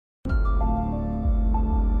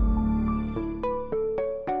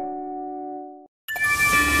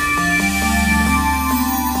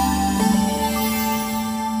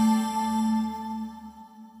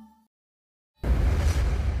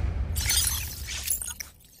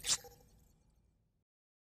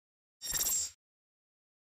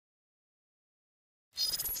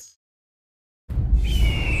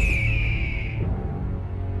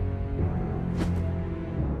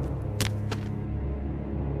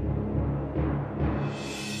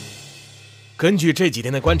根据这几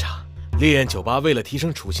天的观察，烈焰酒吧为了提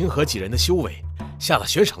升楚星河几人的修为，下了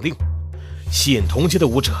悬赏令，吸引同阶的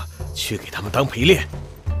武者去给他们当陪练。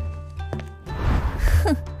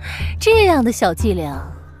哼，这样的小伎俩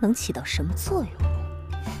能起到什么作用？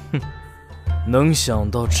哼，能想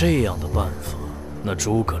到这样的办法，那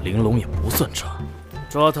诸葛玲珑也不算差。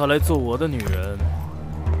抓她来做我的女人，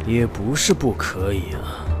也不是不可以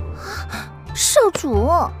啊。少主，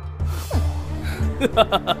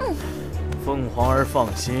凤凰儿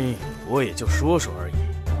放心，我也就说说而已。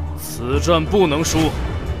此战不能输，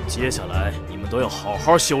接下来你们都要好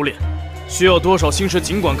好修炼。需要多少星石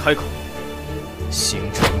尽管开口。星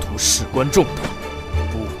辰图事关重大，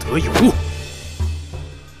不得有误。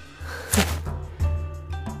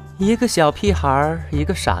一个小屁孩，一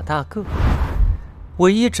个傻大个。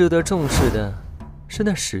唯一值得重视的是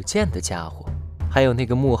那使剑的家伙，还有那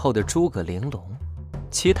个幕后的诸葛玲珑，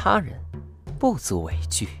其他人不足为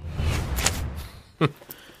惧。哼，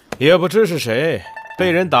也不知是谁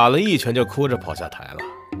被人打了一拳就哭着跑下台了。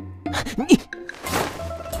你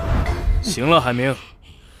行了，海明，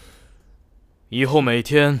以后每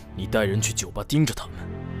天你带人去酒吧盯着他们，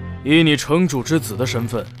以你城主之子的身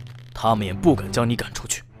份，他们也不敢将你赶出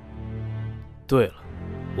去。对了，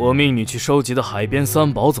我命你去收集的海边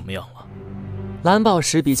三宝怎么样了？蓝宝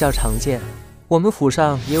石比较常见，我们府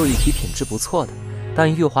上也有一批品质不错的，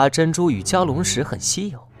但玉华珍珠与蛟龙石很稀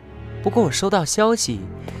有。不过我收到消息，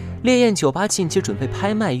烈焰酒吧近期准备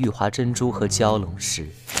拍卖玉华珍珠和蛟龙石，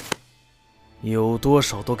有多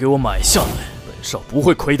少都给我买下来，本少不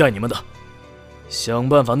会亏待你们的。想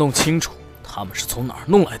办法弄清楚他们是从哪儿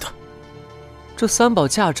弄来的。这三宝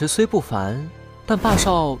价值虽不凡，但霸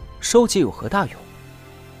少收集有何大用？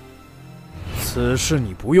此事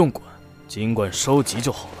你不用管，尽管收集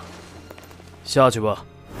就好了。下去吧。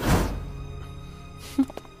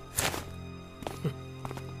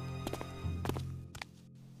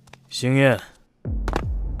星焰，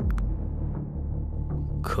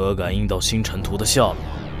可感应到星辰图的下落？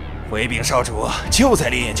回禀少主，就在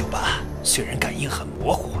烈焰酒吧。虽然感应很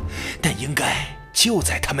模糊，但应该就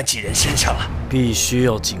在他们几人身上了。必须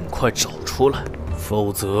要尽快找出来，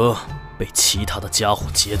否则被其他的家伙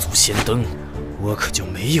捷足先登，我可就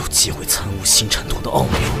没有机会参悟星辰图的奥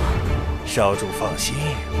妙了。少主放心，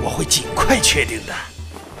我会尽快确定的。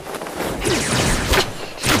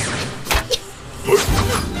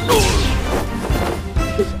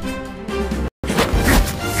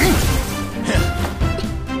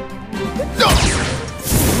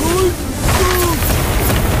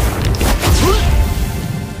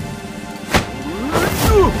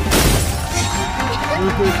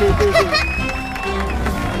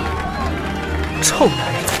臭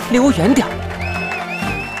男人，离我远点！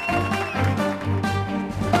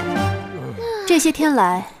这些天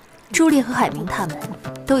来，朱莉和海明他们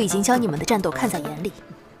都已经将你们的战斗看在眼里。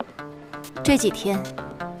这几天，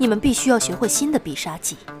你们必须要学会新的必杀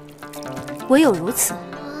技，唯有如此，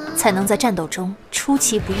才能在战斗中出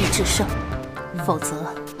其不意制胜，否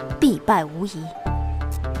则必败无疑。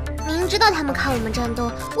明知道他们看我们战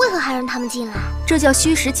斗，为何还让他们进来？这叫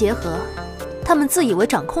虚实结合。他们自以为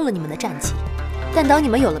掌控了你们的战绩，但当你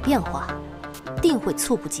们有了变化，定会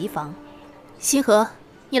猝不及防。星河，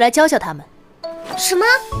你来教教他们。什么？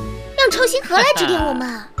让臭星河来指点我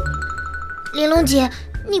们？玲珑姐，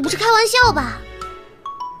你不是开玩笑吧？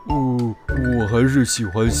我还是喜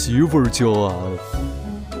欢媳妇儿教啊。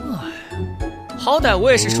好歹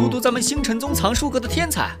我也是熟读咱们星辰宗藏书阁的天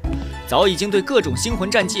才，早已经对各种星魂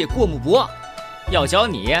战技过目不忘。要教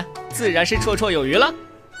你，自然是绰绰有余了。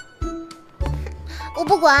我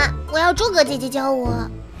不管，我要诸葛姐姐教我。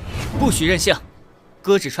不许任性，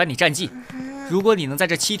哥只传你战技。如果你能在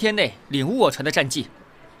这7天内领悟我传的战技，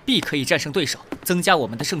必可以战胜对手，增加我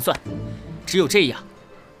们的胜算。只有这样，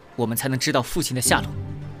我们才能知道父亲的下落。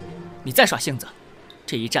你再耍性子，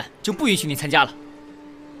这一战就不允许你参加了。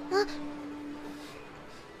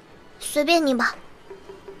随便你吧。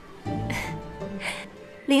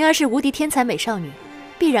灵儿是无敌天才美少女，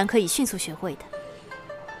必然可以迅速学会的。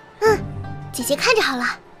姐姐看着好了。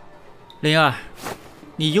灵儿，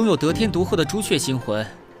你拥有得天独厚的朱雀星魂，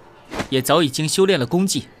也早已经修炼了功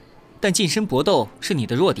技，但近身搏斗是你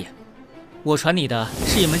的弱点。我传你的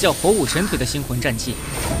是一门叫火舞神腿的星魂战技，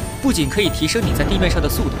不仅可以提升你在地面上的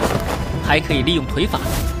速度，还可以利用腿法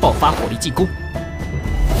爆发火力进攻。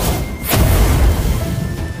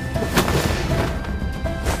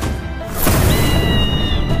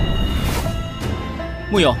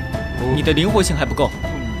木有，你的灵活性还不够，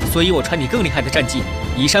所以我传你更厉害的战技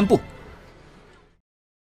——移山步。